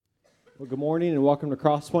Well, good morning and welcome to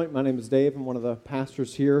Crosspoint. My name is Dave. I'm one of the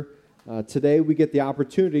pastors here. Today we get the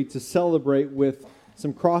opportunity to celebrate with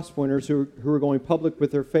some Crosspointers who are going public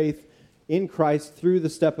with their faith in Christ through the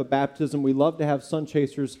step of baptism. We love to have Sun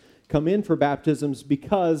Chasers come in for baptisms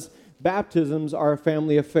because baptisms are a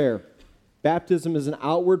family affair. Baptism is an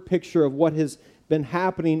outward picture of what has been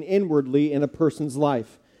happening inwardly in a person's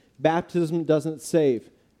life. Baptism doesn't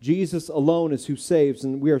save. Jesus alone is who saves,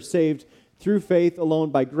 and we are saved through faith alone,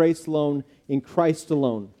 by grace alone, in Christ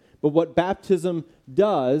alone. But what baptism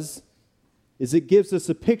does is it gives us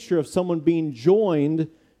a picture of someone being joined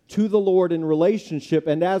to the Lord in relationship,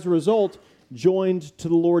 and as a result, joined to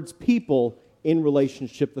the Lord's people in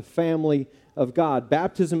relationship, the family of God.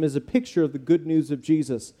 Baptism is a picture of the good news of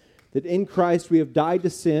Jesus, that in Christ we have died to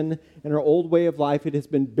sin and our old way of life. It has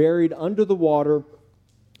been buried under the water,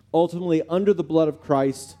 ultimately under the blood of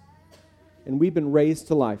Christ, and we've been raised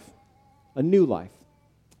to life. A new life,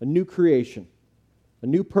 a new creation, a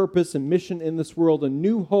new purpose and mission in this world, a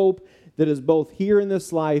new hope that is both here in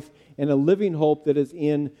this life and a living hope that is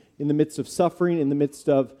in the midst of suffering, in the midst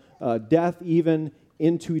of death, even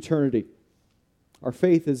into eternity. Our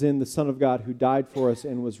faith is in the Son of God who died for us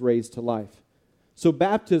and was raised to life. So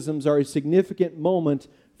baptisms are a significant moment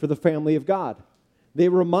for the family of God. They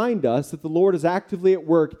remind us that the Lord is actively at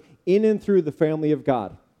work in and through the family of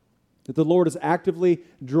God. That the Lord is actively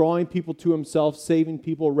drawing people to Himself, saving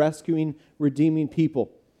people, rescuing, redeeming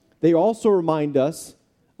people. They also remind us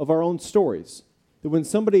of our own stories. That when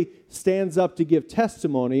somebody stands up to give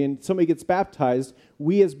testimony and somebody gets baptized,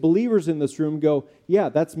 we as believers in this room go, yeah,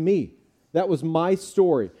 that's me. That was my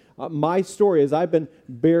story. My story is I've been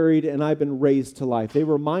buried and I've been raised to life. They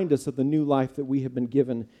remind us of the new life that we have been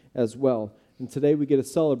given as well. And today we get to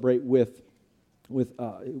celebrate with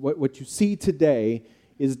what you see today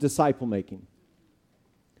is disciple making.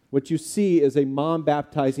 What you see is a mom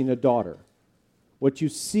baptizing a daughter. What you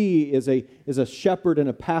see is a shepherd and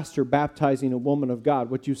a pastor baptizing a woman of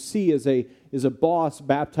God. What you see is a boss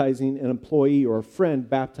baptizing an employee, or a friend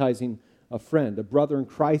baptizing a friend, a brother in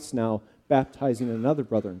Christ now baptizing another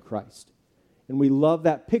brother in Christ. And we love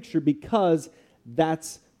that picture because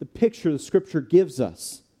that's the picture the Scripture gives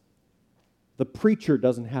us. The preacher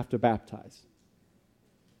doesn't have to baptize.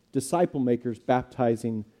 Disciple makers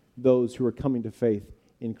baptizing those who are coming to faith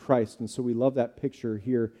in Christ. And so we love that picture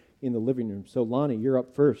here in the living room. So Lonnie, you're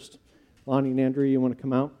up first. Lonnie and Andrea, you want to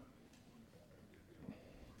come out?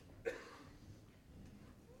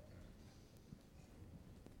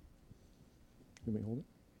 Let me hold it.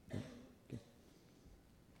 Okay.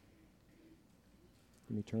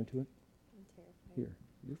 Can you turn to it? I'm terrified. Here,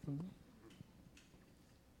 you're fine.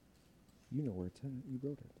 You know where it's at. You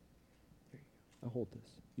wrote it. There you go. I'll hold this.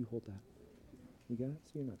 You hold that. You got it?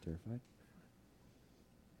 So you're not terrified.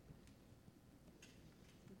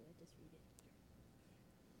 Just read it.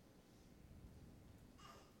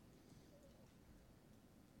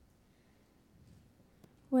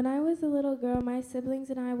 When I was a little girl, my siblings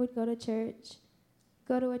and I would go to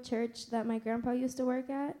a church that my grandpa used to work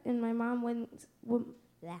at, and my mom would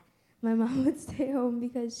stay home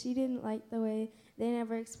because she didn't like the way they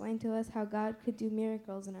never explained to us how God could do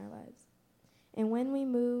miracles in our lives. And when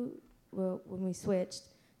we switched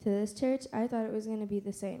to this church, I thought it was going to be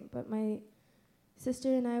the same. But my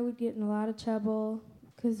sister and I would get in a lot of trouble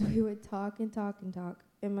because we would talk and talk and talk.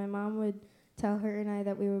 And my mom would tell her and I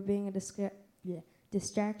that we were being a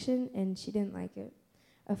distraction, and she didn't like it.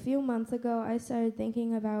 A few months ago, I started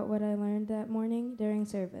thinking about what I learned that morning during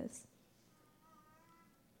service.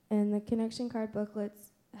 And the connection card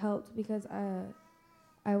booklets helped because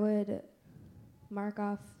I would mark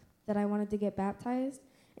off that I wanted to get baptized,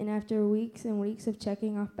 and after weeks and weeks of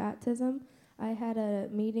checking off baptism, I had a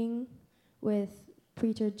meeting with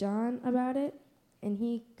Preacher John about it, and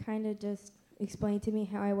he kind of just explained to me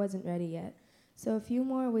how I wasn't ready yet. So a few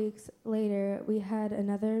more weeks later, we had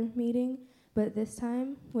another meeting, but this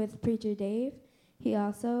time with Preacher Dave. He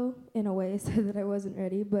also, in a way, said that I wasn't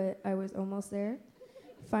ready, but I was almost there.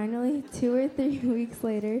 Finally, 2 or 3 weeks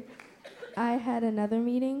later, I had another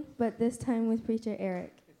meeting, but this time with Preacher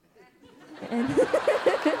Eric. And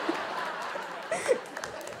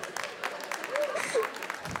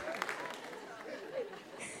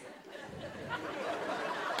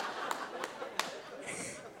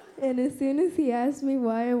And as soon as he asked me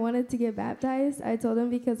why I wanted to get baptized, I told him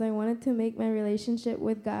because I wanted to make my relationship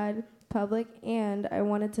with God public, and I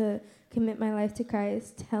wanted to commit my life to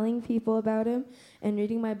Christ, telling people about Him and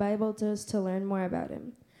reading my Bible just to learn more about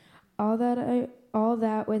Him. All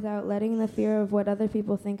that without letting the fear of what other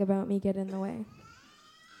people think about me get in the way.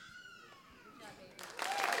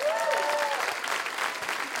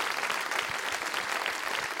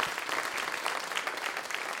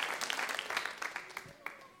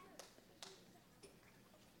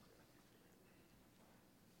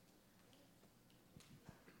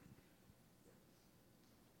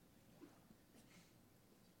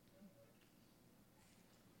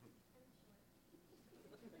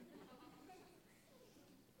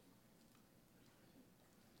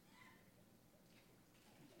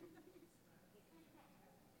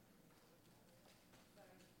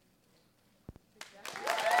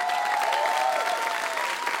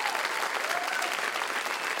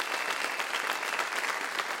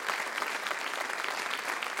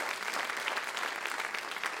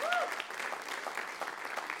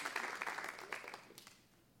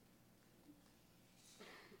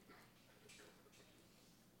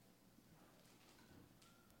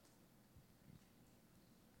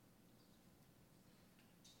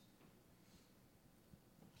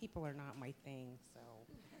 people are not my thing, so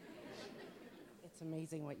it's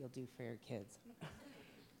amazing what you'll do for your kids.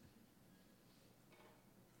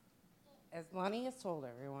 As Lonnie has told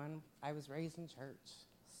everyone, I was raised in church,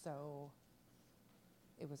 so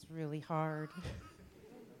it was really hard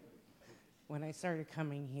when I started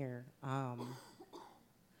coming here. I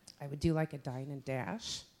would do like a dine and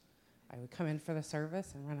dash. I would come in for the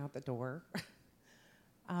service and run out the door.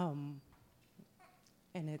 And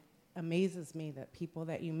it amazes me that people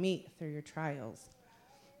that you meet through your trials,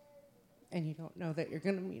 and you don't know that you're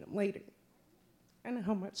going to meet them later, and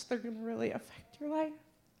how much they're going to really affect your life.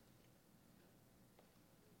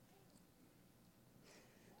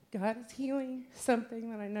 God is healing something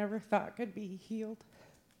that I never thought could be healed.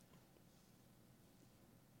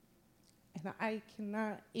 And I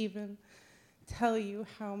cannot even tell you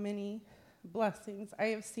how many blessings I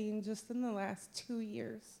have seen just in the last 2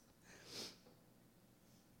 years.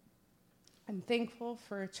 I'm thankful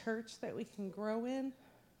for a church that we can grow in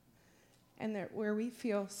and that where we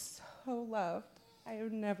feel so loved. I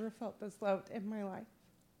have never felt this loved in my life.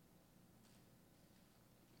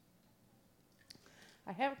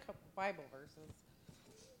 I have a couple Bible verses. Is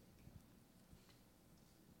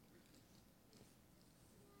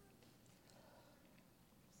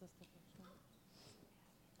this the first one?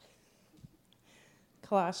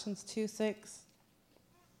 Colossians 2:6.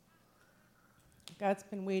 God's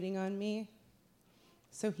been waiting on me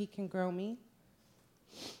so he can grow me.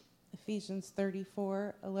 Ephesians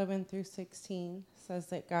 34:11-16 says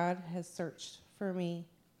that God has searched for me,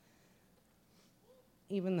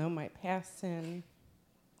 even though my past sin,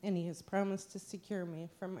 and he has promised to secure me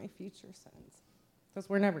from my future sins, because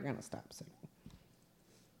we're never going to stop sinning.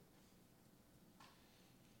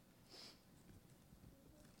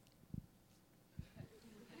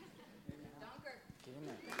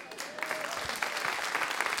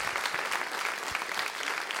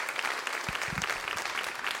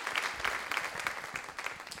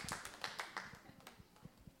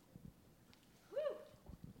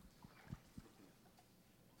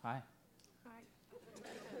 Hi. Hi.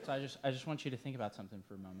 So I just want you to think about something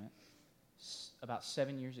for a moment. About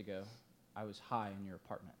 7 years ago, I was high in your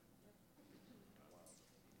apartment.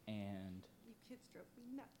 And You kids drove me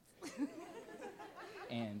nuts.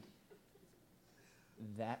 and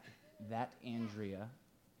that Andrea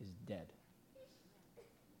is dead.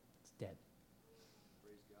 It's dead.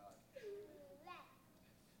 Praise God.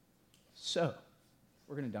 So,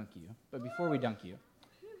 we're going to dunk you. But before we dunk you,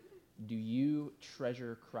 do you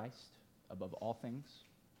treasure Christ above all things?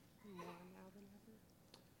 More now than ever.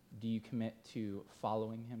 Do you commit to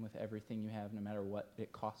following him with everything you have, no matter what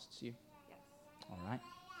it costs you? Yes. All right.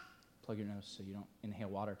 Plug your nose so you don't inhale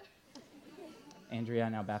water. Andrea, I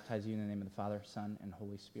now baptize you in the name of the Father, Son, and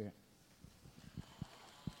Holy Spirit.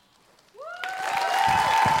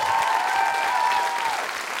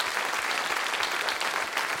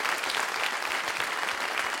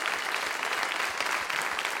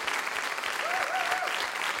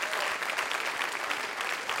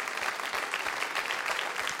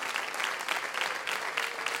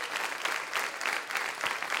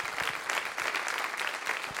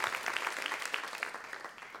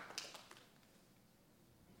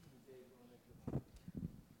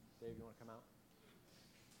 Dave, you want to come out?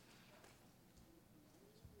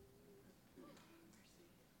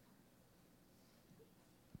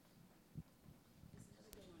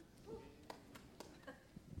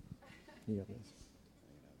 You got this.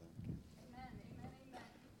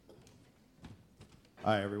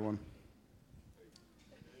 Hi, everyone.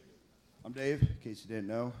 I'm Dave, in case you didn't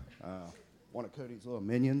know. One of Cody's little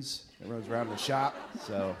minions that runs around the shop.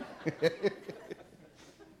 So,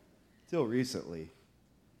 till recently,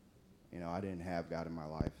 I didn't have God in my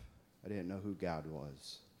life. I didn't know who God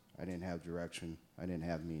was. I didn't have direction. I didn't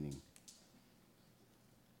have meaning.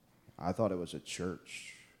 I thought it was a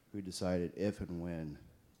church who decided if and when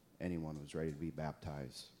anyone was ready to be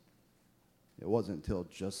baptized. It wasn't until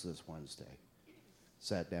just this Wednesday.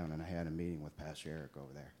 Sat down and I had a meeting with Pastor Eric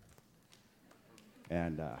over there.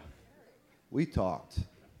 And we talked.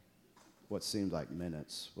 What seemed like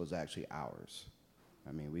minutes was actually hours.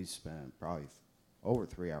 I mean, we spent probably over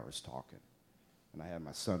 3 hours talking. And I had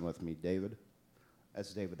my son with me, David.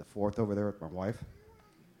 That's David the fourth over there with my wife.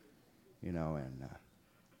 And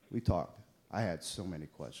we talked. I had so many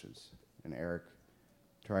questions. And Eric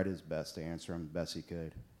tried his best to answer them the best he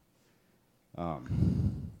could.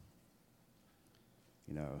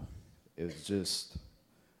 It was just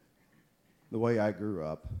the way I grew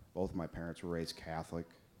up. Both my parents were raised Catholic,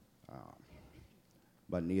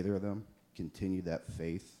 but neither of them continued that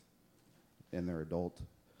faith in their adult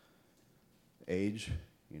age.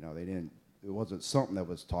 They didn't it wasn't something that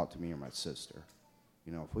was taught to me or my sister.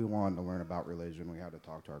 You know, if we wanted to learn about religion, we had to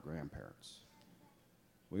talk to our grandparents.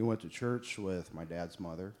 We went to church with my dad's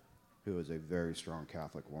mother, who is a very strong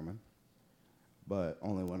Catholic woman, but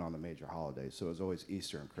only went on the major holidays. So it was always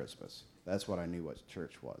Easter and Christmas. That's what I knew what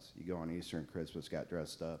church was. You go on Easter and Christmas, got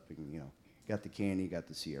dressed up, and, you know, got the candy, got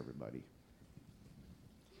to see everybody.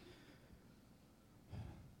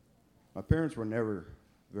 My parents were never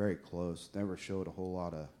very close, never showed a whole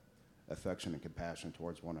lot of affection and compassion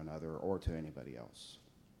towards one another or to anybody else.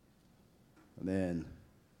 And then,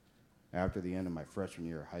 after the end of my freshman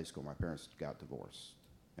year of high school, my parents got divorced.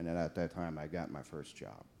 And then at that time, I got my first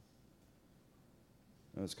job.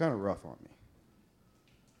 And it was kind of rough on me.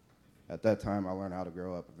 At that time, I learned how to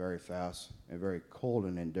grow up very fast and very cold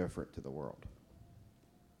and indifferent to the world.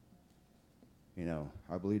 You know,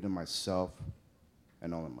 I believed in myself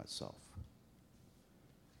and only myself.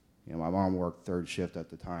 You know, my mom worked third shift at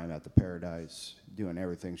the time at the Paradise, doing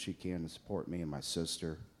everything she can to support me and my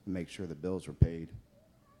sister, and make sure the bills were paid.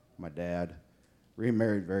 My dad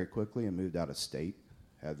remarried very quickly and moved out of state,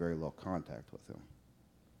 had very little contact with him.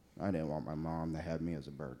 I didn't want my mom to have me as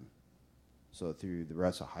a burden. So through the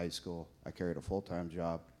rest of high school, I carried a full-time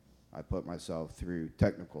job. I put myself through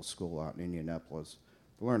technical school out in Indianapolis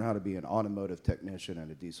to learn how to be an automotive technician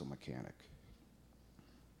and a diesel mechanic.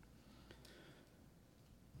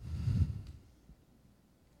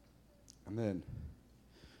 And then,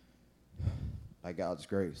 by God's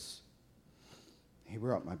grace, He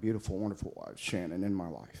brought my beautiful, wonderful wife, Shannon, in my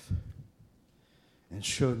life and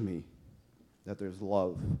showed me that there's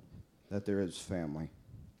love, that there is family.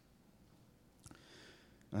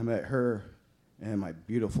 I met her and my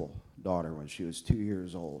beautiful daughter when she was 2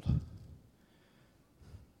 years old.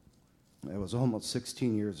 It was almost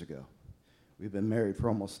 16 years ago. We've been married for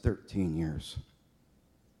almost 13 years.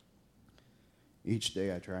 Each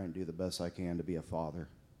day I try and do the best I can to be a father,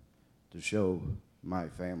 to show my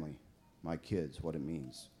family, my kids, what it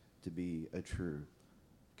means to be a true,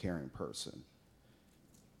 caring person.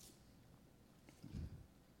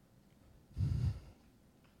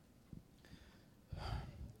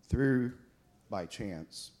 Through, by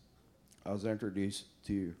chance, I was introduced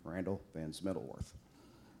to Randall Van Smiddleworth.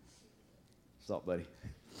 What's up, buddy?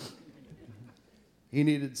 He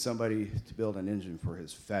needed somebody to build an engine for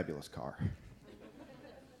his fabulous car.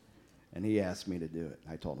 And he asked me to do it.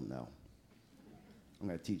 I told him no. I'm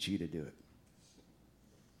going to teach you to do it.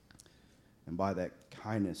 And by that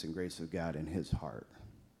kindness and grace of God in his heart,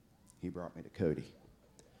 he brought me to Cody.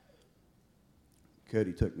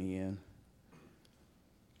 Cody took me in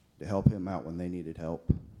to help him out when they needed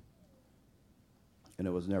help. And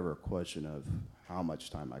it was never a question of how much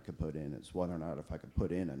time I could put in. It's whether or not if I could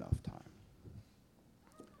put in enough time.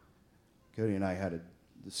 Cody and I had a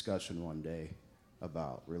discussion one day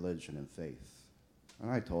about religion and faith.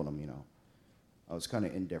 And I told him, you know, I was kind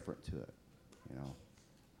of indifferent to it. You know,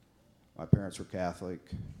 my parents were Catholic,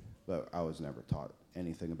 but I was never taught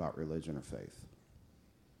anything about religion or faith.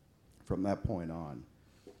 From that point on,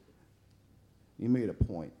 he made a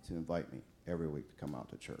point to invite me every week to come out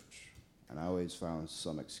to church. And I always found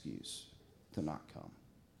some excuse to not come.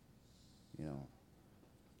 You know,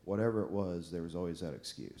 whatever it was, there was always that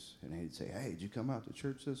excuse. And he'd say, hey, did you come out to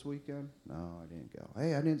church this weekend? No, I didn't go.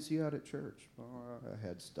 Hey, I didn't see you out at church. Oh, I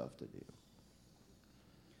had stuff to do.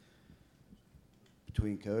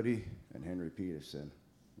 Between Cody and Henry Peterson,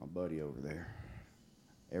 my buddy over there,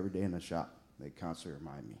 every day in the shop, they constantly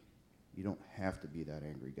remind me, you don't have to be that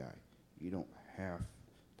angry guy. You don't have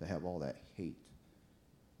to have all that hate.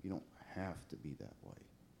 You don't have to be that way.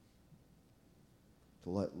 To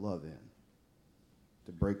let love in.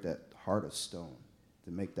 To break that heart of stone.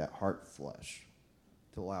 To make that heart flesh.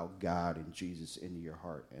 To allow God and Jesus into your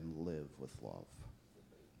heart and live with love.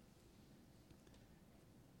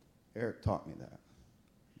 Eric taught me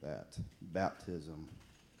that baptism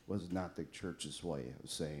was not the church's way of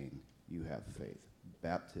saying you have faith.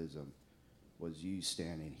 Baptism was you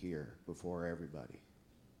standing here before everybody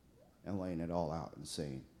and laying it all out and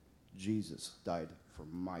saying, Jesus died for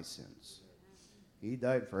my sins. He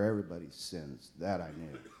died for everybody's sins. That I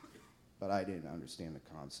knew. But I didn't understand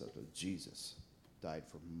the concept of Jesus died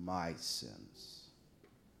for my sins.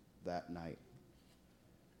 That night,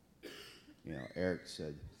 you know, Eric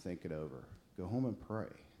said, think it over. Go home and pray.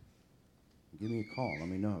 Give me a call. Let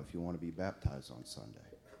me know if you want to be baptized on Sunday.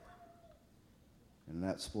 And in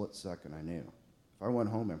that split second, I knew. If I went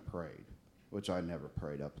home and prayed, which I never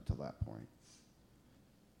prayed up until that point,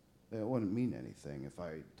 it wouldn't mean anything if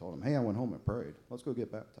I told him, hey, I went home and prayed. Let's go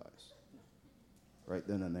get baptized. Right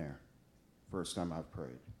then and there. First time I've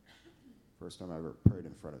prayed. First time I ever prayed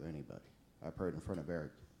in front of anybody. I prayed in front of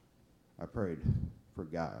Eric. I prayed for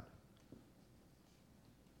God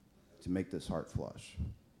to make this heart flush,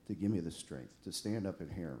 to give me the strength to stand up in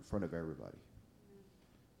here in front of everybody,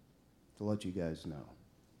 to let you guys know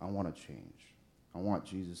I want to change. I want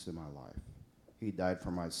Jesus in my life. He died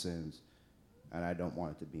for my sins, and I don't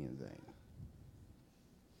want it to be in vain.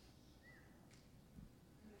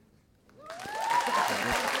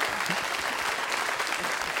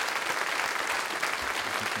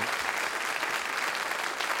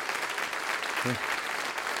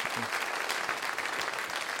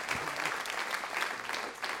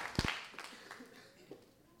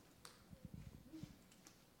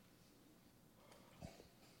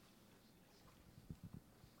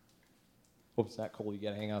 Hope it's that cold you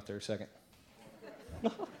got to hang out there a second.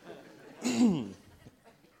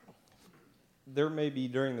 There may be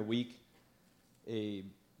during the week a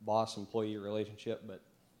boss-employee relationship, but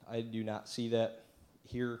I do not see that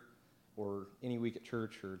here or any week at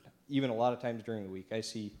church or even a lot of times during the week. I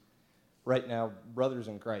see right now brothers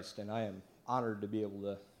in Christ, and I am honored to be able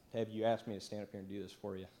to have you ask me to stand up here and do this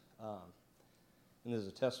for you. And this is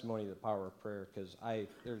a testimony to the power of prayer because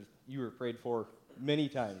you were prayed for many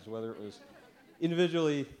times, whether it was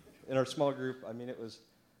individually in our small group. I mean,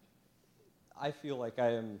 I feel like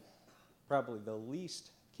I am probably the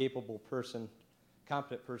least capable person,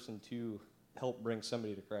 competent person to help bring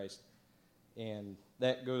somebody to Christ. And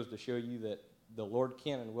that goes to show you that the Lord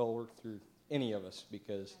can and will work through any of us,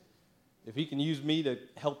 because if he can use me to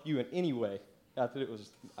help you in any way, not that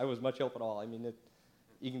I was much help at all. I mean,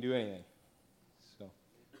 he can do anything. So,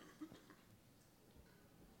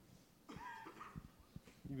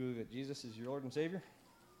 you believe that Jesus is your Lord and Savior?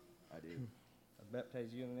 I do. I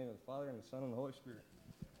baptize you in the name of the Father, and the Son, and the Holy Spirit.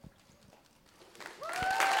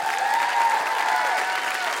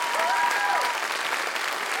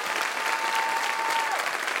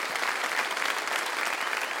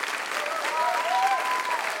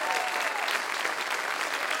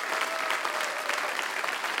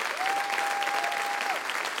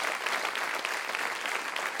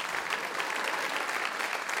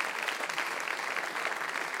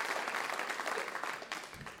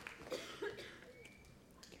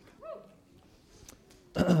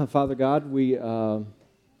 Father God, we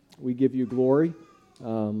give you glory.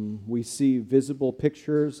 We see visible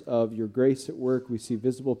pictures of your grace at work. We see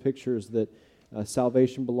visible pictures that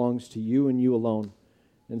salvation belongs to you and you alone.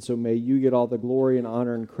 And so may you get all the glory and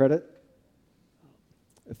honor and credit.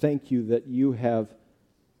 Thank you that you have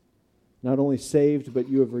not only saved, but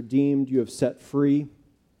you have redeemed, you have set free.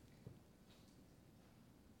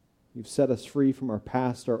 You've set us free from our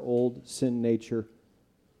past, our old sin nature,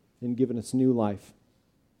 and given us new life.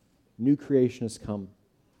 New creation has come,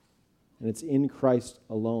 and it's in Christ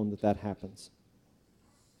alone that happens.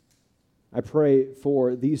 I pray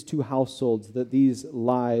for these two households, that these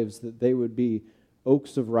lives, that they would be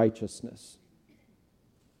oaks of righteousness.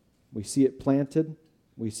 We see it planted,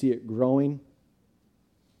 we see it growing.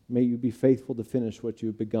 May you be faithful to finish what you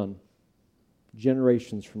have begun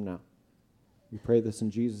generations from now. We pray this in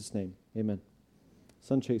Jesus' name. Amen.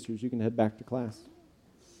 Sun Chasers, you can head back to class.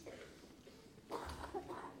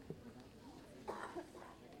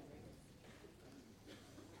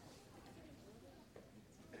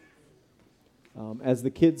 As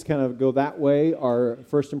the kids kind of go that way, our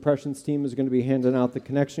First Impressions team is going to be handing out the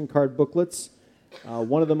connection card booklets.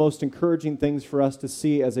 One of the most encouraging things for us to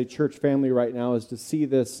see as a church family right now is to see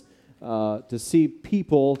this, to see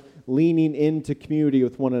people leaning into community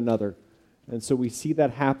with one another. And so we see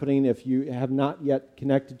that happening. If you have not yet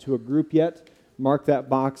connected to a group yet, mark that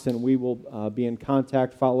box and we will be in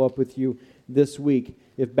contact, follow up with you this week.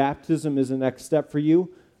 If baptism is the next step for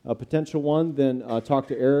you, a potential one, then talk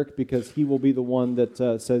to Eric, because he will be the one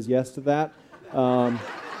that says yes to that.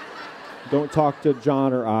 Don't talk to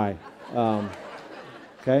John or I.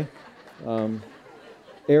 Okay?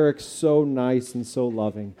 Eric's so nice and so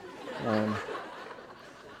loving.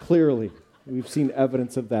 Clearly, we've seen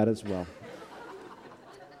evidence of that as well.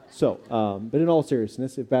 So, but in all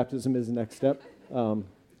seriousness, if baptism is the next step,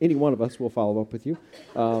 any one of us will follow up with you.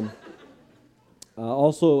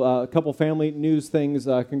 Also, a couple family news things.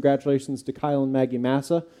 Congratulations to Kyle and Maggie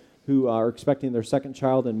Massa, who are expecting their second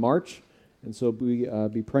child in March. And so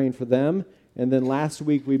be praying for them. And then last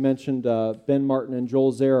week we mentioned Ben Martin and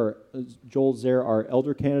Joel Zare are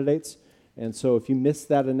elder candidates. And so if you missed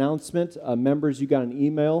that announcement, members, you got an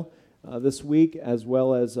email this week, as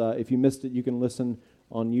well as if you missed it, you can listen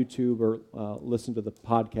on YouTube or listen to the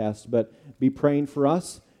podcast. But be praying for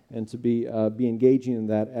us, and to be engaging in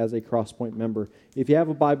that as a Crosspoint member. If you have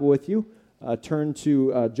a Bible with you, turn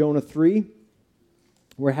to Jonah 3.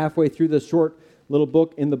 We're halfway through this short little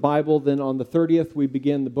book in the Bible. Then on the 30th, we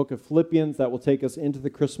begin the book of Philippians. That will take us into the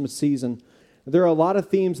Christmas season. There are a lot of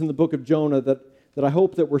themes in the book of Jonah that I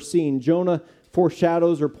hope that we're seeing. Jonah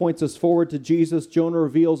foreshadows or points us forward to Jesus. Jonah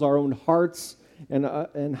reveals our own hearts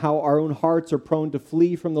and how our own hearts are prone to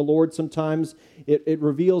flee from the Lord sometimes. It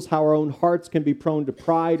reveals how our own hearts can be prone to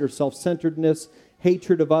pride or self-centeredness,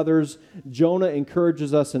 hatred of others. Jonah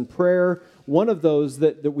encourages us in prayer. One of those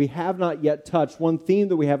that we have not yet touched, one theme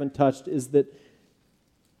that we haven't touched, is that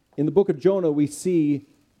in the book of Jonah we see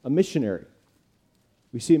a missionary.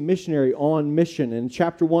 We see a missionary on mission. In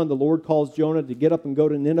chapter 1, the Lord calls Jonah to get up and go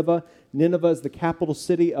to Nineveh. Nineveh is the capital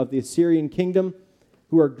city of the Assyrian kingdom,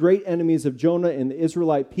 who are great enemies of Jonah and the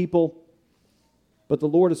Israelite people. But the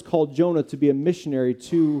Lord has called Jonah to be a missionary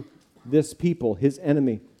to this people, his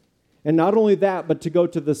enemy. And not only that, but to go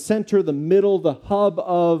to the center, the middle, the hub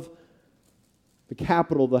of the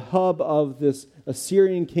capital, the hub of this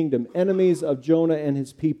Assyrian kingdom, enemies of Jonah and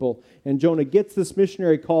his people. And Jonah gets this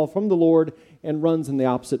missionary call from the Lord and runs in the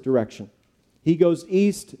opposite direction. He goes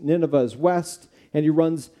east, Nineveh is west, and he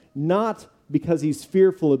runs not because he's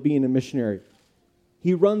fearful of being a missionary.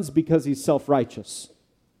 He runs because he's self-righteous.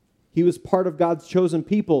 He was part of God's chosen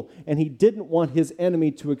people, and he didn't want his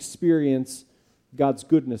enemy to experience God's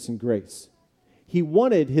goodness and grace. He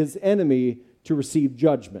wanted his enemy to receive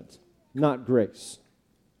judgment, not grace.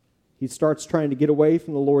 He starts trying to get away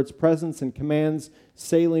from the Lord's presence and commands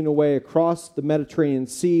sailing away across the Mediterranean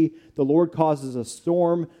Sea. The Lord causes a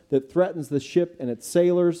storm that threatens the ship and its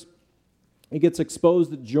sailors. It gets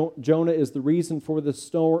exposed that Jonah is the reason for the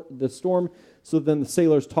storm. So then the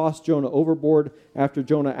sailors toss Jonah overboard after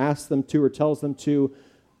Jonah asks them to or tells them to.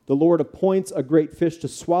 The Lord appoints a great fish to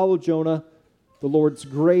swallow Jonah. The Lord's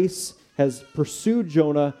grace has pursued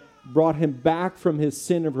Jonah, brought him back from his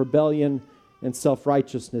sin of rebellion and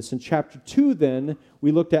self-righteousness. In chapter 2, then,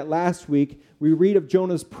 we looked at last week, we read of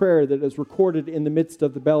Jonah's prayer that is recorded in the midst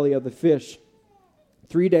of the belly of the fish.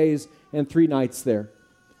 3 days and 3 nights there.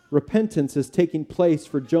 Repentance is taking place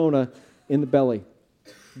for Jonah in the belly.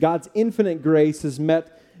 God's infinite grace has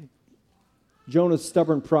met Jonah's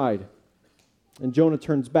stubborn pride, and Jonah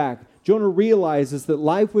turns back. Jonah realizes that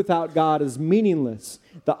life without God is meaningless.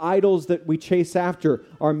 The idols that we chase after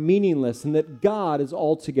are meaningless, and that God is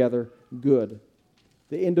altogether good.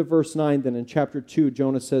 The end of verse 9, then in chapter 2,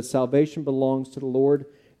 Jonah says, salvation belongs to the Lord.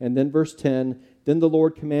 And then verse 10, then the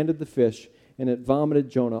Lord commanded the fish, and it vomited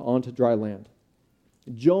Jonah onto dry land.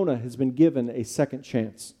 Jonah has been given a second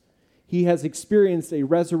chance. He has experienced a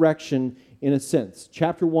resurrection in a sense.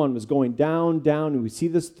 Chapter 1 was going down, and we see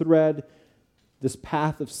this thread, this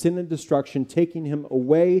path of sin and destruction, taking him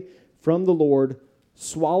away from the Lord,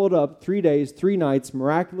 swallowed up 3 days, 3 nights,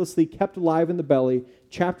 miraculously kept alive in the belly.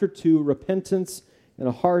 Chapter 2, repentance and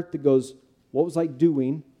a heart that goes, what was I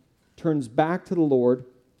doing? Turns back to the Lord,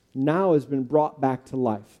 now has been brought back to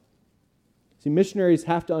life. See, missionaries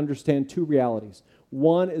have to understand 2 realities.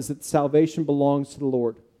 One is that salvation belongs to the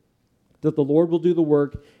Lord, that the Lord will do the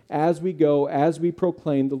work as we go, as we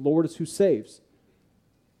proclaim. The Lord is who saves,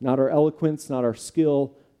 not our eloquence, not our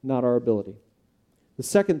skill, not our ability. The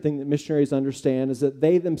second thing that missionaries understand is that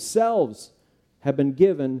they themselves have been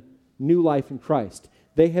given new life in Christ.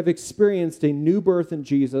 They have experienced a new birth in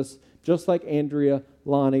Jesus, just like Andrea,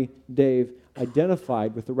 Lonnie, Dave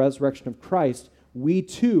identified with the resurrection of Christ. We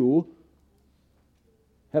too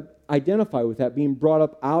have identified with that, being brought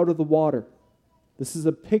up out of the water. This is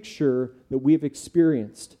a picture that we've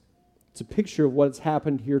experienced. It's a picture of what has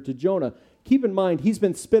happened here to Jonah. Keep in mind, he's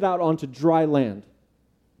been spit out onto dry land,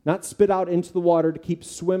 not spit out into the water to keep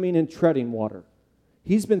swimming and treading water.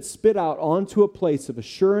 He's been spit out onto a place of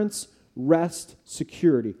assurance, rest,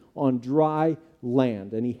 security, on dry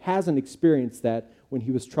land. And he hasn't experienced that when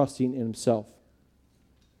he was trusting in himself.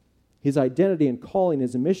 His identity and calling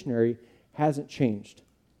as a missionary hasn't changed.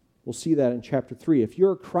 We'll see that in chapter 3. If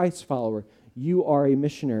you're a Christ follower, you are a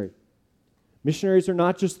missionary. Missionaries are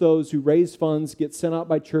not just those who raise funds, get sent out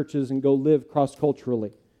by churches, and go live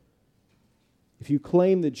cross-culturally. If you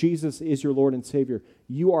claim that Jesus is your Lord and Savior,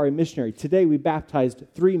 you are a missionary. Today we baptized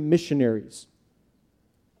 3 missionaries.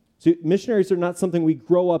 So missionaries are not something we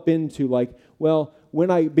grow up into like, well,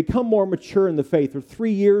 when I become more mature in the faith, or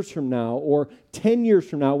 3 years from now, or 10 years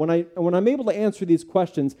from now, when I'm able to answer these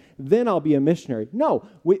questions, then I'll be a missionary. No,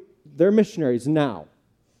 they're missionaries now.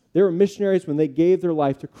 They were missionaries when they gave their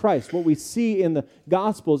life to Christ. What we see in the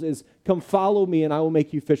Gospels is, come follow me and I will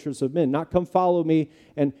make you fishers of men. Not come follow me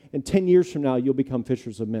and 10 years from now you'll become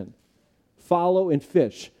fishers of men. Follow and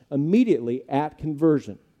fish immediately at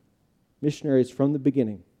conversion. Missionaries from the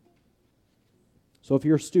beginning. So if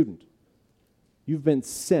you're a student, you've been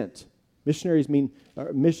sent Missionaries mean,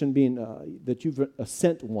 mission being that you've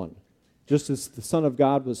sent one. Just as the Son of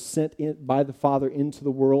God was sent by the Father into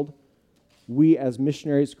the world, we as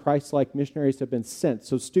missionaries, Christ-like missionaries, have been sent.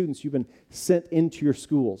 So students, you've been sent into your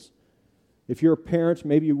schools. If you're a parent,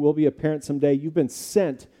 maybe you will be a parent someday, you've been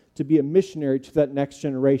sent to be a missionary to that next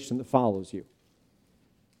generation that follows you.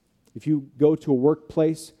 If you go to a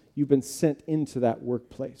workplace, you've been sent into that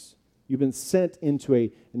workplace. You've been sent into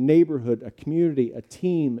a neighborhood, a community, a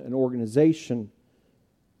team, an organization.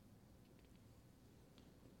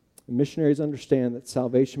 And missionaries understand that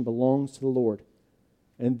salvation belongs to the Lord.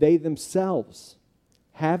 And they themselves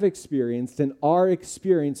have experienced and are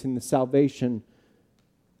experiencing the salvation,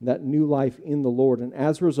 that new life in the Lord. And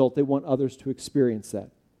as a result, they want others to experience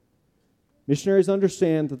that. Missionaries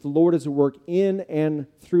understand that the Lord is at work in and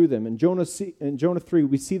through them. In Jonah 3,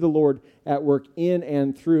 we see the Lord at work in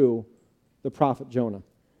and through the prophet Jonah.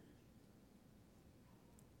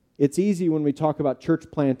 It's easy when we talk about church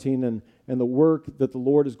planting and the work that the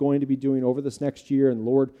Lord is going to be doing over this next year, and the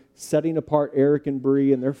Lord setting apart Eric and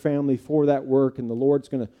Bree and their family for that work, and the Lord's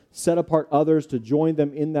going to set apart others to join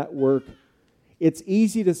them in that work. It's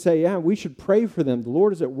easy to say, yeah, we should pray for them. The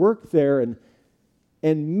Lord is at work there, and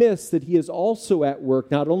miss that He is also at work,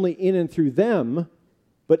 not only in and through them,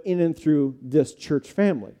 but in and through this church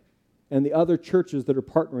family and the other churches that are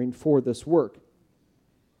partnering for this work.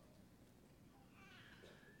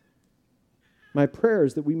 My prayer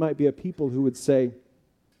is that we might be a people who would say,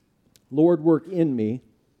 Lord, work in me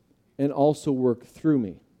and also work through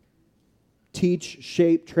me. Teach,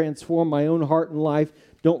 shape, transform my own heart and life.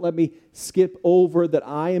 Don't let me skip over that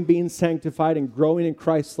I am being sanctified and growing in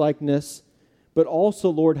Christ's likeness. But also,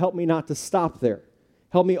 Lord, help me not to stop there.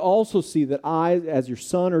 Help me also see that I, as your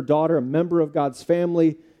son or daughter, a member of God's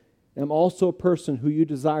family, am also a person who you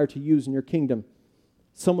desire to use in your kingdom.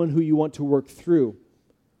 Someone who you want to work through.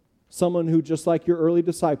 Someone who, just like your early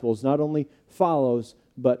disciples, not only follows,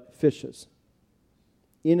 but fishes.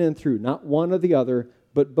 In and through, not one or the other,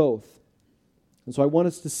 but both. And so I want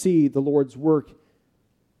us to see the Lord's work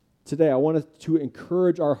today. I want us to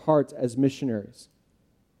encourage our hearts as missionaries.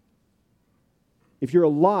 If you're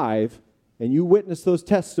alive and you witness those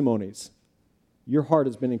testimonies, your heart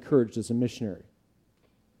has been encouraged as a missionary.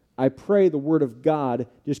 I pray the Word of God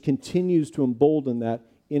just continues to embolden that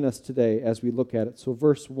in us today as we look at it. So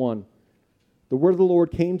verse 1, the word of the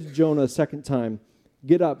Lord came to Jonah a second time.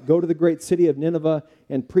 Get up, go to the great city of Nineveh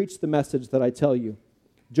and preach the message that I tell you.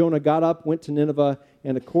 Jonah got up, went to Nineveh,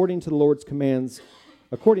 and according to the Lord's command,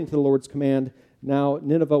 now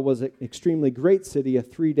Nineveh was an extremely great city, a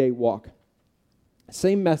 3-day walk.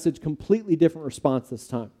 Same message, completely different response this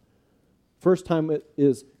time. First time it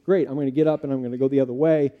is, great, I'm going to get up and I'm going to go the other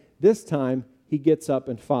way. This time, he gets up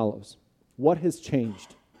and follows. What has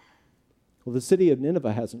changed? Well, the city of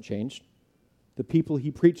Nineveh hasn't changed. The people he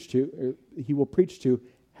will preach to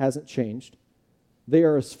hasn't changed. They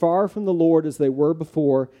are as far from the Lord as they were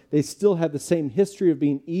before. They still have the same history of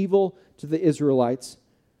being evil to the Israelites.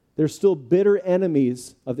 They're still bitter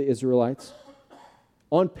enemies of the Israelites.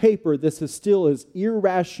 On paper, this is still as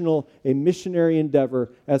irrational a missionary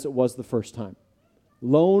endeavor as it was the first time.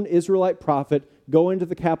 Lone Israelite prophet, go into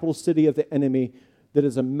the capital city of the enemy that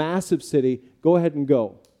is a massive city, go ahead and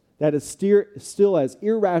go. That is still as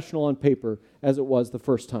irrational on paper as it was the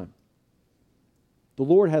first time. The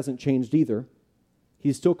Lord hasn't changed either.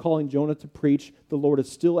 He's still calling Jonah to preach. The Lord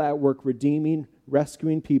is still at work redeeming,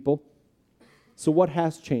 rescuing people. So what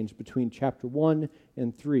has changed between chapter 1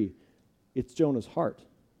 and 3? It's Jonah's heart.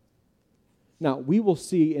 Now, we will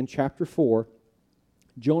see in chapter 4,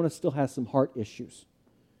 Jonah still has some heart issues,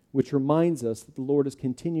 which reminds us that the Lord is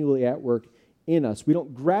continually at work in us. We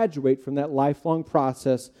don't graduate from that lifelong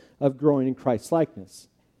process of growing in Christ's likeness.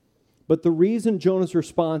 But the reason Jonah's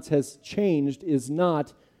response has changed is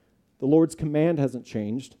not the Lord's command hasn't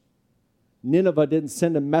changed. Nineveh didn't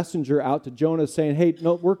send a messenger out to Jonah saying, hey,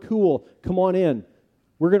 no, we're cool, come on in.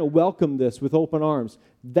 We're going to welcome this with open arms.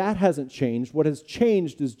 That hasn't changed. What has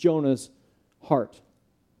changed is Jonah's heart.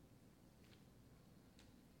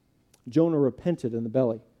 Jonah repented in the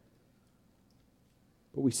belly.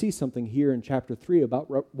 But we see something here in chapter 3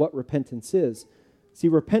 about what repentance is. See,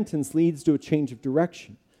 repentance leads to a change of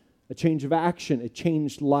direction, a change of action, a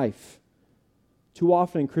changed life. Too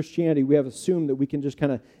often in Christianity, we have assumed that we can just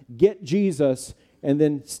kind of get Jesus and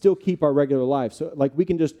then still keep our regular life. So like we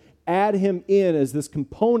can just add him in as this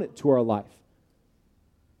component to our life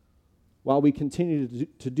while we continue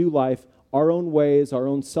to do life our own ways, our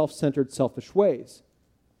own self-centered, selfish ways.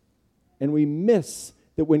 And we miss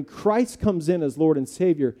that when Christ comes in as Lord and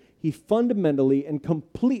Savior, he fundamentally and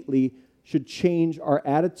completely should change our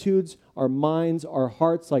attitudes, our minds, our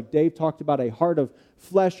hearts. Like Dave talked about, a heart of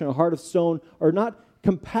flesh and a heart of stone are not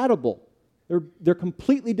compatible. They're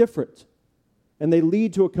completely different, and they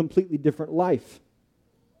lead to a completely different life.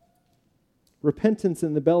 Repentance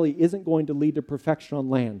in the belly isn't going to lead to perfection on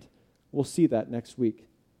land. We'll see that next week.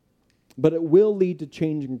 But it will lead to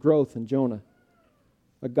change and growth in Jonah.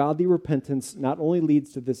 A godly repentance not only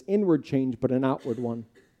leads to this inward change, but an outward one.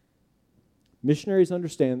 Missionaries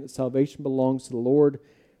understand that salvation belongs to the Lord,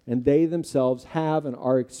 and they themselves have and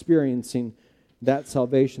are experiencing that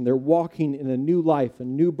salvation. They're walking in a new life, a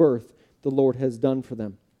new birth the Lord has done for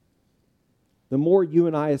them. The more you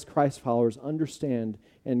and I as Christ followers understand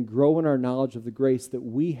and grow in our knowledge of the grace that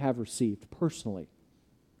we have received personally,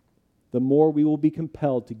 the more we will be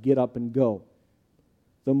compelled to get up and go.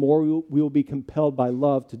 The more we will be compelled by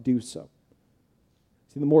love to do so.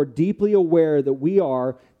 See, the more deeply aware that we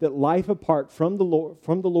are that life apart from the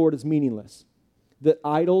Lord is meaningless, that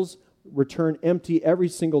idols return empty every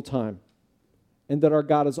single time, and that our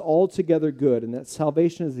God is altogether good, and that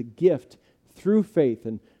salvation is a gift through faith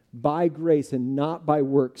and by grace and not by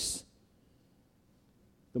works.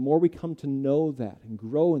 The more we come to know that and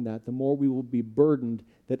grow in that, the more we will be burdened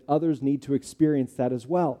that others need to experience that as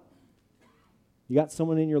well. You got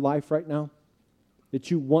someone in your life right now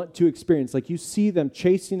that you want to experience, like you see them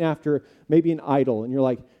chasing after maybe an idol, and you're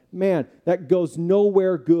like, man, that goes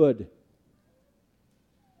nowhere good.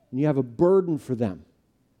 And you have a burden for them.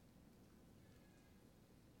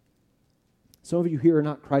 Some of you here are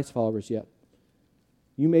not Christ followers yet.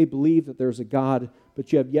 You may believe that there's a God,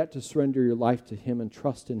 but you have yet to surrender your life to Him and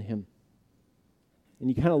trust in Him. And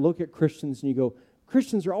you kind of look at Christians and you go,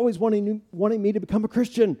 Christians are always wanting me to become a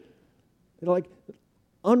Christian. They're like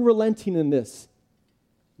unrelenting in this.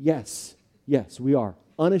 Yes, we are,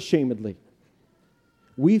 unashamedly.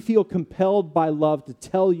 We feel compelled by love to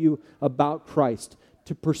tell you about Christ,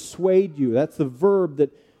 to persuade you. That's the verb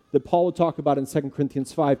that Paul would talk about in 2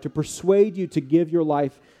 Corinthians 5, to persuade you to give your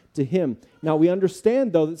life to Him. Now, we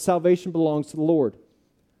understand, though, that salvation belongs to the Lord.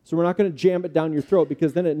 So we're not going to jam it down your throat,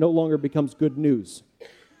 because then it no longer becomes good news.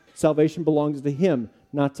 Salvation belongs to Him,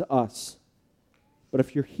 not to us. But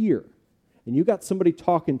if you're here, and you got somebody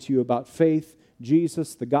talking to you about faith,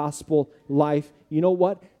 Jesus, the gospel, life, you know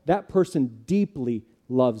what? That person deeply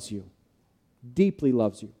loves you. Deeply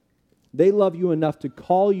loves you. They love you enough to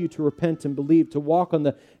call you to repent and believe, to walk on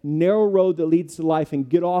the narrow road that leads to life and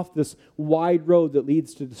get off this wide road that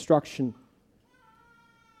leads to destruction.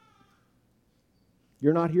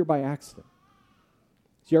 You're not here by accident.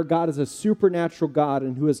 See, our God is a supernatural God,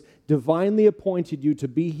 and who has divinely appointed you to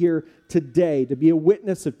be here today, to be a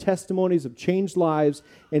witness of testimonies of changed lives,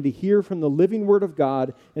 and to hear from the living Word of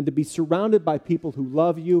God, and to be surrounded by people who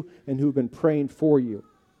love you and who have been praying for you.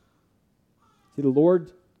 See, the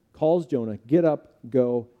Lord calls Jonah, get up,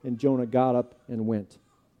 go, and Jonah got up and went.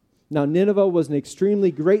 Now, Nineveh was an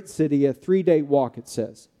extremely great city, a 3-day walk, it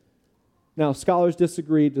says. Now, scholars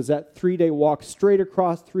disagree. Does that 3-day walk straight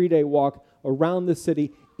across, 3-day walk around the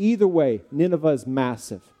city? Either way, Nineveh is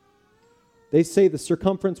massive. They say the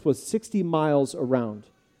circumference was 60 miles around.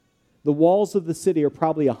 The walls of the city are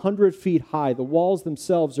probably 100 feet high. The walls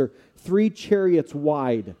themselves are 3 chariots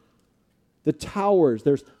wide. The towers,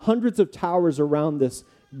 there's hundreds of towers around this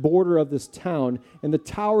border of this town, and the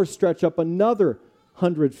towers stretch up another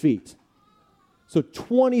 100 feet. So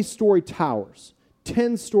 20-story towers,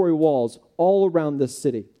 10-story walls all around this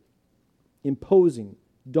city. Imposing,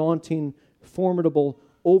 daunting, formidable,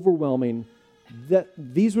 overwhelming.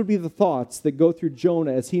 These would be the thoughts that go through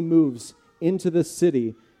Jonah as he moves into this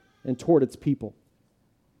city and toward its people.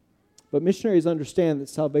 But missionaries understand that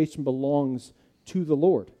salvation belongs to the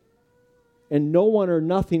Lord. And no one or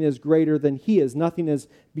nothing is greater than He is. Nothing is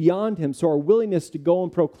beyond Him. So our willingness to go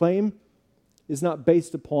and proclaim is not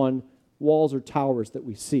based upon walls or towers that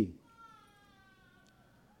we see.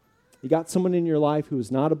 You got someone in your life who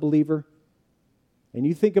is not a believer, and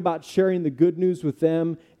you think about sharing the good news with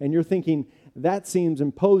them, and you're thinking, that seems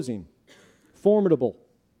imposing, formidable,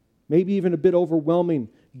 maybe even a bit overwhelming,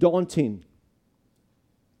 daunting.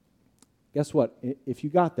 Guess what? If you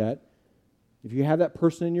got that, if you have that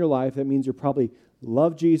person in your life, that means you probably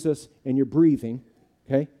love Jesus and you're breathing,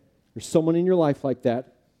 okay? There's someone in your life like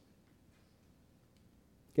that.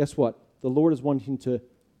 Guess what? The Lord is wanting to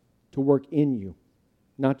work in you,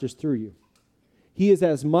 not just through you. He is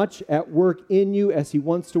as much at work in you as He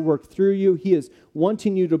wants to work through you. He is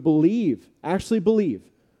wanting you to believe, actually believe,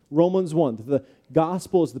 Romans 1, that the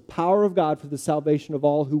gospel is the power of God for the salvation of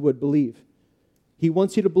all who would believe. He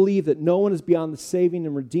wants you to believe that no one is beyond the saving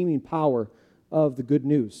and redeeming power of the good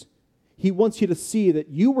news. He wants you to see that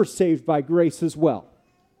you were saved by grace as well.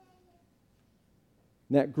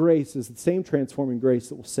 And that grace is the same transforming grace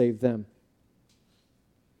that will save them.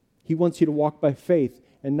 He wants you to walk by faith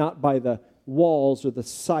and not by the walls or the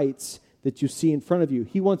sights that you see in front of you.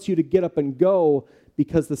 He wants you to get up and go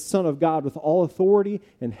because the Son of God, with all authority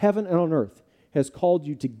in heaven and on earth, has called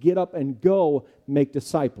you to get up and go make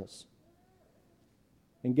disciples.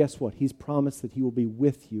 And guess what? He's promised that he will be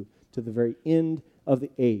with you to the very end of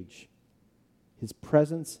the age. His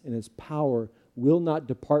presence and his power will not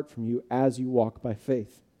depart from you as you walk by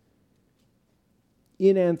faith.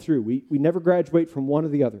 In and through. We never graduate from one or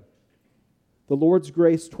the other. The Lord's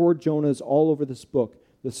grace toward Jonah is all over this book.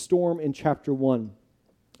 The storm in chapter 1,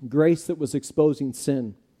 grace that was exposing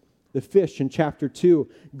sin. The fish in chapter 2,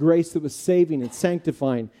 grace that was saving and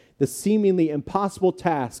sanctifying. The seemingly impossible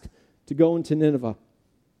task to go into Nineveh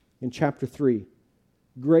in chapter 3.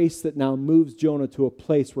 Grace that now moves Jonah to a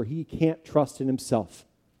place where he can't trust in himself.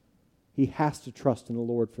 He has to trust in the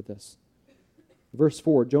Lord for this. Verse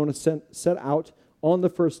 4, Jonah set out on the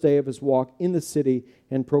first day of his walk in the city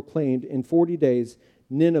and proclaimed, in 40 days,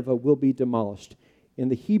 Nineveh will be demolished. In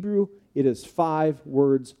the Hebrew, it is 5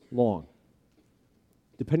 words long.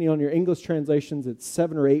 Depending on your English translations, it's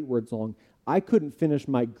 7 or 8 words long. I couldn't finish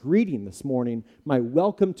my greeting this morning, my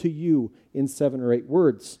welcome to you, in 7 or 8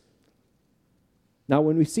 words. Now,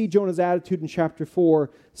 when we see Jonah's attitude in chapter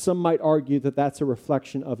 4, some might argue that that's a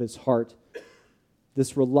reflection of his heart,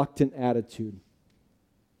 this reluctant attitude.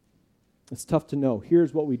 It's tough to know.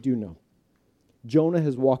 Here's what we do know. Jonah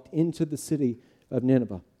has walked into the city of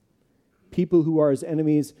Nineveh. People who are his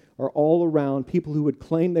enemies are all around, people who would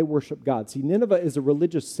claim they worship God. See, Nineveh is a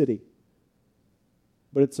religious city,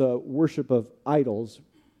 but it's a worship of idols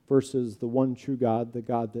versus the one true God, the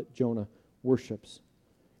God that Jonah worships.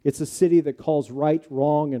 It's a city that calls right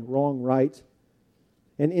wrong and wrong right.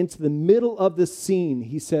 And into the middle of this scene,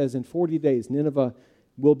 he says, in 40 days, Nineveh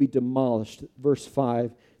will be demolished. Verse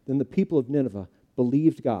 5, then the people of Nineveh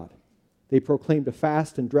believed God. They proclaimed a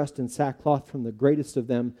fast and dressed in sackcloth from the greatest of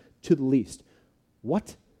them to the least.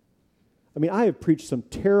 What? I mean, I have preached some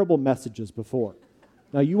terrible messages before.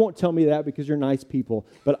 Now, you won't tell me that because you're nice people,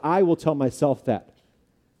 but I will tell myself that.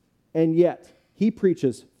 And yet, he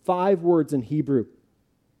preaches 5 words in Hebrew.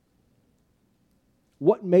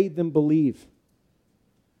 What made them believe?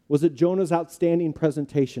 Was it Jonah's outstanding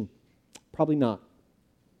presentation? Probably not.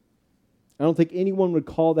 I don't think anyone would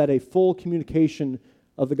call that a full communication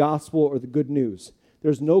of the gospel or the good news.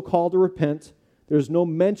 There's no call to repent. There's no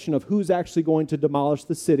mention of who's actually going to demolish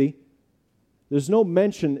the city. There's no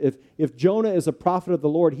mention, if Jonah is a prophet of the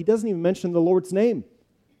Lord, he doesn't even mention the Lord's name.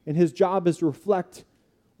 And his job is to reflect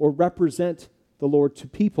or represent the Lord to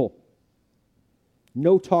people.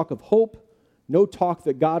 No talk of hope. No talk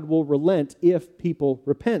that God will relent if people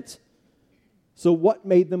repent. So what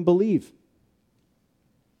made them believe?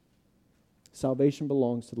 Salvation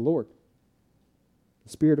belongs to the Lord. The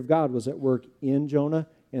Spirit of God was at work in Jonah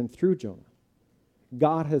and through Jonah.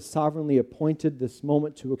 God has sovereignly appointed this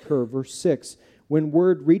moment to occur. Verse 6, when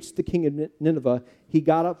word reached the king of Nineveh, he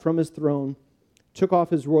got up from his throne, took off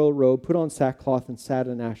his royal robe, put on sackcloth, and sat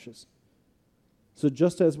in ashes. So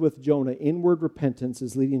just as with Jonah, inward repentance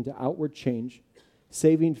is leading to outward change.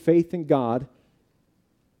 Saving faith in God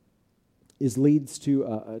leads to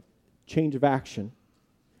a change of action.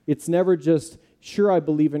 It's never just, sure, I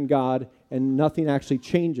believe in God, and nothing actually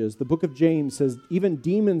changes. The book of James says even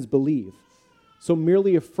demons believe. So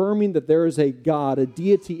merely affirming that there is a God, a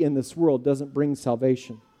deity in this world, doesn't bring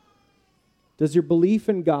salvation. Does your belief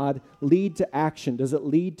in God lead to action? Does it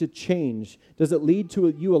lead to change? Does it lead to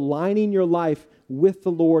you aligning your life with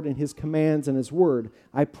the Lord and His commands and His word?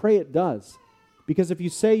 I pray it does. Because if you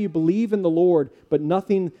say you believe in the Lord, but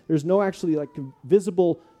there's no actually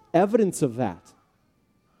visible evidence of that,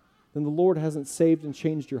 then the Lord hasn't saved and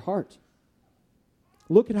changed your heart.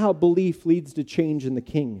 Look at how belief leads to change in the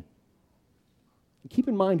king. Keep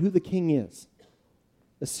in mind who the king is.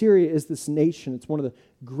 Assyria is this nation. It's one of the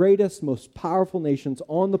greatest, most powerful nations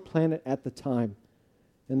on the planet at the time.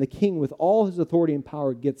 And the king, with all his authority and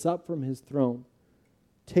power, gets up from his throne,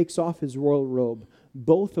 takes off his royal robe,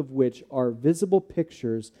 both of which are visible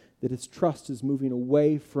pictures that his trust is moving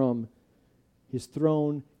away from his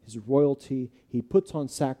throne, his royalty. He puts on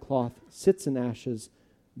sackcloth, sits in ashes,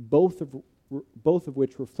 both of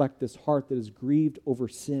which reflect this heart that is grieved over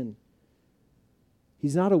sin.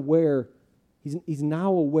 He's now aware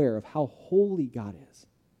of how holy God is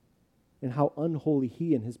and how unholy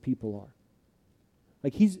he and his people are.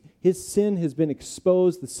 His sin has been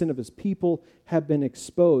exposed, the sin of his people have been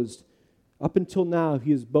exposed. Up until now,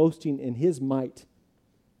 he is boasting in his might,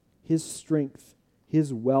 his strength,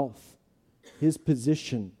 his wealth, his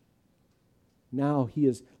position. Now he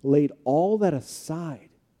has laid all that aside,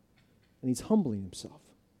 and he's humbling himself.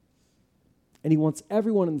 And he wants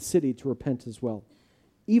everyone in the city to repent as well.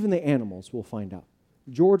 Even the animals will find out.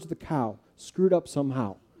 George the cow screwed up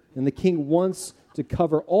somehow, and the king wants to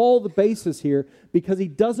cover all the bases here because he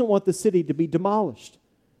doesn't want the city to be demolished.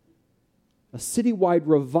 A citywide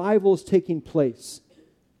revival is taking place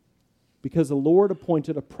because the Lord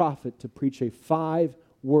appointed a prophet to preach a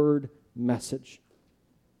 5-word message.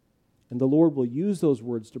 And the Lord will use those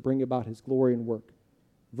words to bring about his glory and work.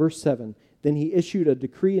 Verse 7, then he issued a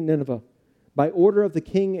decree in Nineveh. By order of the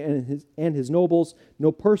king and his nobles,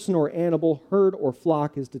 no person or animal, herd or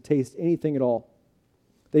flock is to taste anything at all.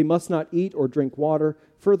 They must not eat or drink water.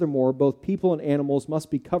 Furthermore, both people and animals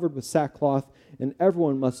must be covered with sackcloth, and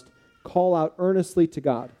everyone must call out earnestly to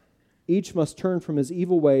God. Each must turn from his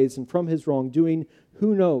evil ways and from his wrongdoing.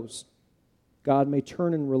 Who knows? God may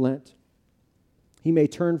turn and relent. He may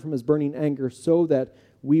turn from his burning anger so that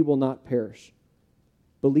we will not perish.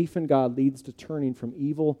 Belief in God leads to turning from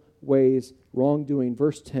evil ways, wrongdoing.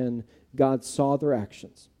 Verse 10, God saw their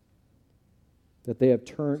actions, that they had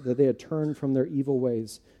turned from their evil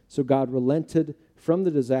ways. So God relented from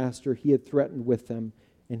the disaster he had threatened with them,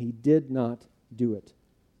 and he did not do it,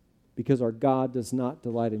 because our God does not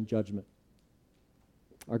delight in judgment.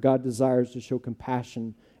 Our God desires to show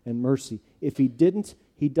compassion and mercy. If he didn't,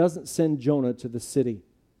 he doesn't send Jonah to the city.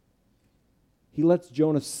 He lets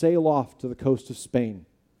Jonah sail off to the coast of Spain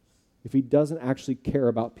if he doesn't actually care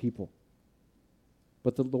about people.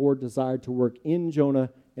 But the Lord desired to work in Jonah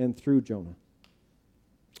and through Jonah.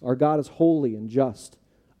 Our God is holy and just.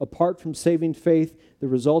 Apart from saving faith, the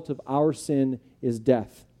result of our sin is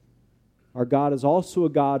death. Our God is also a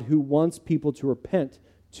God who wants people to repent,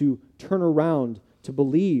 to turn around, to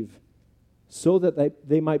believe, so that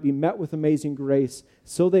they might be met with amazing grace,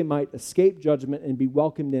 so they might escape judgment and be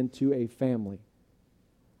welcomed into a family.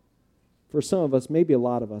 For some of us, maybe a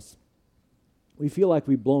lot of us, we feel like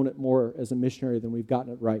we've blown it more as a missionary than we've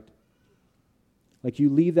gotten it right. Like you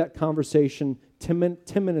leave that conversation, 10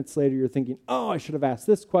 minutes later you're thinking, oh, I should have asked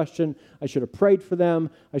this question, I should have prayed for them,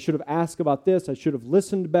 I should have asked about this, I should have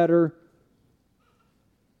listened better.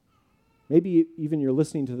 Maybe even you're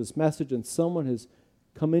listening to this message and someone has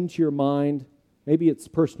come into your mind. Maybe it's the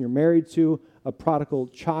person you're married to, a prodigal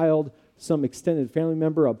child, some extended family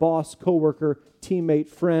member, a boss, coworker, teammate,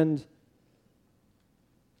 friend.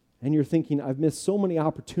 And you're thinking, I've missed so many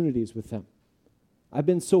opportunities with them. I've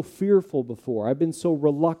been so fearful before. I've been so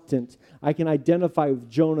reluctant. I can identify with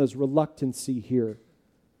Jonah's reluctancy here.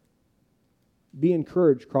 Be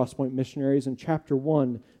encouraged, Crosspoint missionaries. In chapter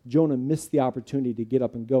 1, Jonah missed the opportunity to get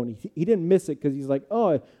up and go. And he didn't miss it because he's like,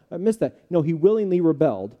 oh, I missed that. No, he willingly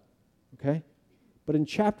rebelled. Okay? But in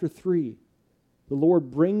chapter 3, the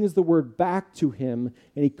Lord brings the word back to him,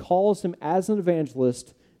 and he calls him as an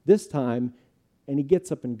evangelist this time, and he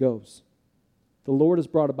gets up and goes. The Lord has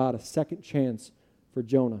brought about a second chance for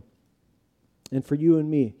Jonah. And for you and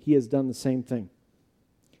me, he has done the same thing.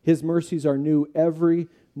 His mercies are new every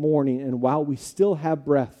morning, and while we still have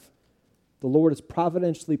breath, the Lord has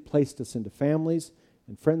providentially placed us into families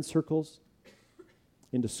and friend circles,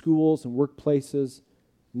 into schools and workplaces,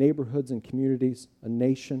 neighborhoods and communities, a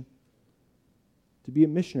nation, to be a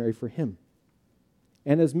missionary for him.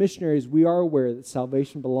 And as missionaries, we are aware that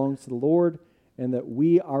salvation belongs to the Lord and that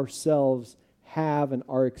we ourselves have and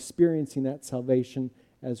are experiencing that salvation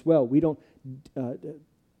as well. We don't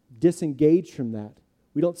disengage from that.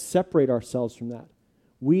 We don't separate ourselves from that.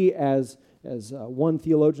 We, as one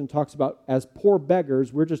theologian talks about, as poor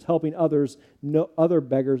beggars, we're just helping other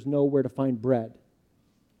beggars know where to find bread.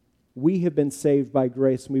 We have been saved by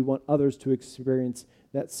grace, and we want others to experience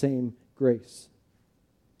that same grace.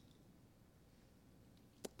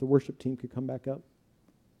 The worship team could come back up.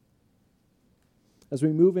 As we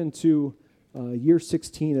move into year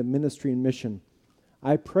 16 of ministry and mission,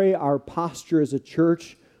 I pray our posture as a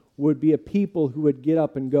church would be a people who would get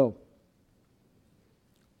up and go.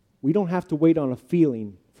 We don't have to wait on a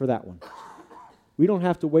feeling for that one. We don't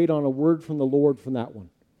have to wait on a word from the Lord from that one.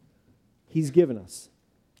 He's given us.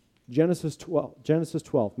 Genesis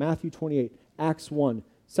 12, Matthew 28, Acts 1,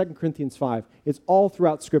 2 Corinthians 5. It's all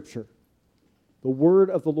throughout Scripture. The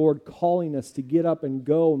word of the Lord calling us to get up and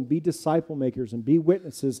go and be disciple makers and be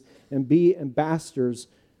witnesses and be ambassadors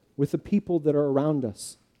with the people that are around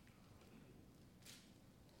us.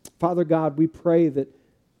 Father God, we pray that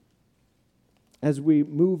as we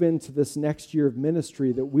move into this next year of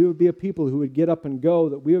ministry, that we would be a people who would get up and go,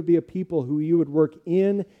 that we would be a people who you would work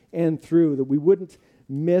in and through, that we wouldn't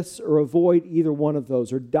miss or avoid either one of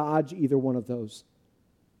those or dodge either one of those.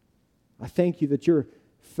 I thank you that you're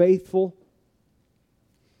faithful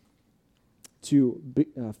to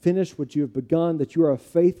finish what you have begun, that you are a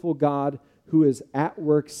faithful God who is at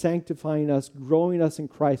work sanctifying us, growing us in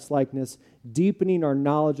Christ's likeness, deepening our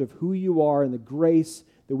knowledge of who you are and the grace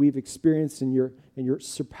that we've experienced in your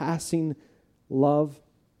surpassing love.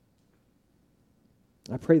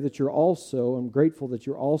 I pray that I'm grateful that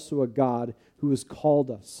you're also a God who has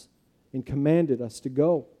called us and commanded us to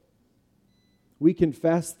go. We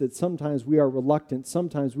confess that sometimes we are reluctant,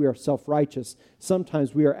 sometimes we are self-righteous,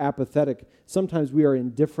 sometimes we are apathetic, sometimes we are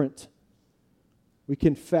indifferent. We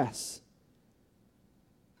confess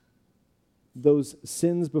those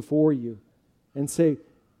sins before you and say,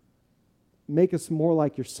 make us more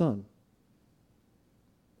like your Son.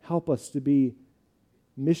 Help us to be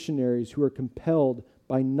missionaries who are compelled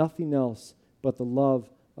by nothing else but the love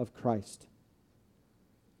of Christ.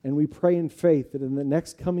 And we pray in faith that in the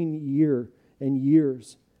next coming year and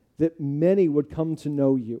years, that many would come to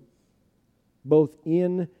know you, both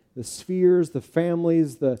in the spheres, the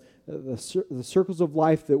families, the circles of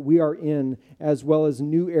life that we are in, as well as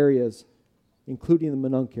new areas, including the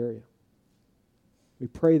Minunk area. We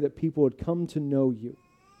pray that people would come to know you,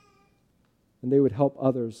 and they would help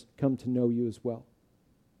others come to know you as well.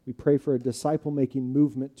 We pray for a disciple-making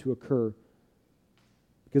movement to occur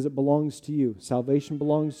because it belongs to you. Salvation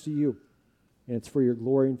belongs to you, and it's for your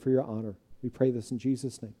glory and for your honor. We pray this in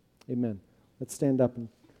Jesus' name. Amen. Let's stand up and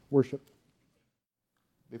worship.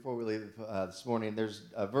 Before we leave this morning, there's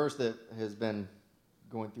a verse that has been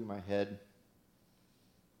going through my head.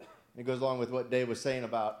 It goes along with what Dave was saying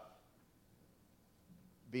about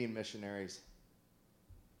being missionaries.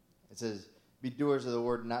 It says, be doers of the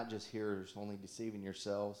word, not just hearers, only deceiving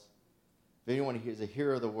yourselves. If anyone is a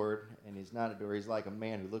hearer of the word and he's not a doer, he's like a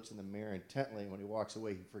man who looks in the mirror intently, and when he walks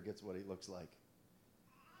away, he forgets what he looks like.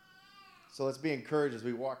 So let's be encouraged as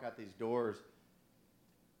we walk out these doors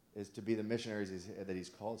is to be the missionaries that he's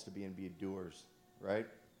called us to be and be doers, right?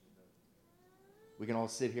 We can all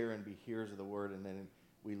sit here and be hearers of the word, and then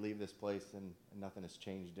we leave this place and nothing has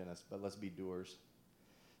changed in us, but let's be doers.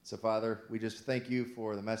 So, Father, we just thank you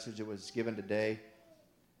for the message that was given today,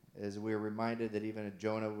 as we are reminded that even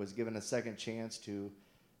Jonah was given a second chance to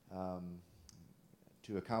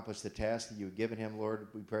accomplish the task that you had given him, Lord.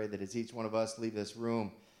 We pray that as each one of us leave this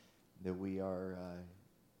room, that we are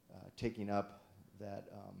taking up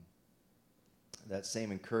that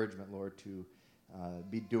same encouragement, Lord, to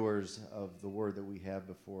be doers of the word that we have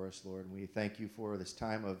before us, Lord. And we thank you for this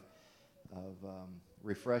time of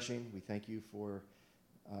refreshing. We thank you for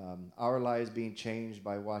our lives being changed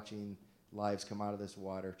by watching lives come out of this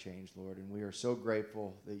water change, Lord. And we are so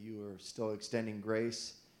grateful that you are still extending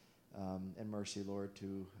grace and mercy, Lord,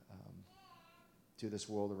 to this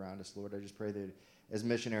world around us, Lord. I just pray that as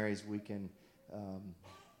missionaries we can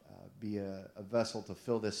be a vessel to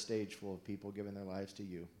fill this stage full of people giving their lives to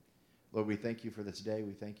you. Lord, we thank you for this day.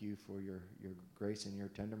 We thank you for your grace and your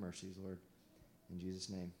tender mercies, Lord. In Jesus'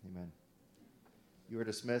 name, amen. You are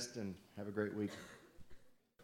dismissed, and have a great week.